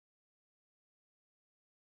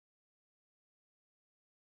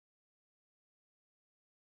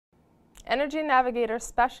Energy Navigator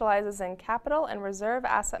specializes in capital and reserve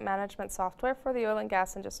asset management software for the oil and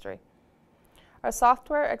gas industry. Our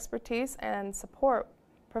software expertise and support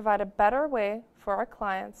provide a better way for our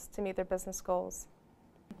clients to meet their business goals.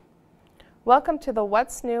 Welcome to the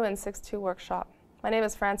What's New in 6.2 workshop. My name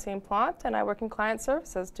is Francine Plante and I work in client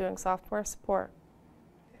services doing software support.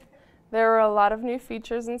 There are a lot of new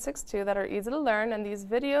features in 6.2 that are easy to learn, and these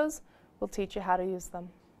videos will teach you how to use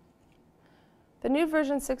them. The new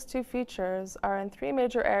version 6.2 features are in three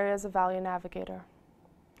major areas of Val Navigator.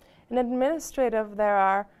 In administrative, there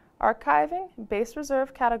are archiving, base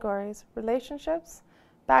reserve categories, relationships,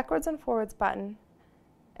 backwards and forwards button,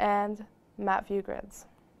 and map view grids.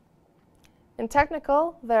 In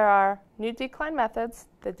technical, there are new decline methods,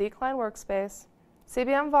 the decline workspace,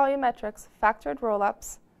 CBM volumetrics, factored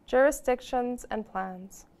roll-ups, jurisdictions, and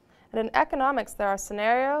plans. And in economics, there are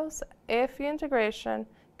scenarios, AFE integration,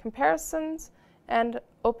 comparisons, and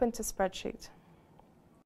open to spreadsheet.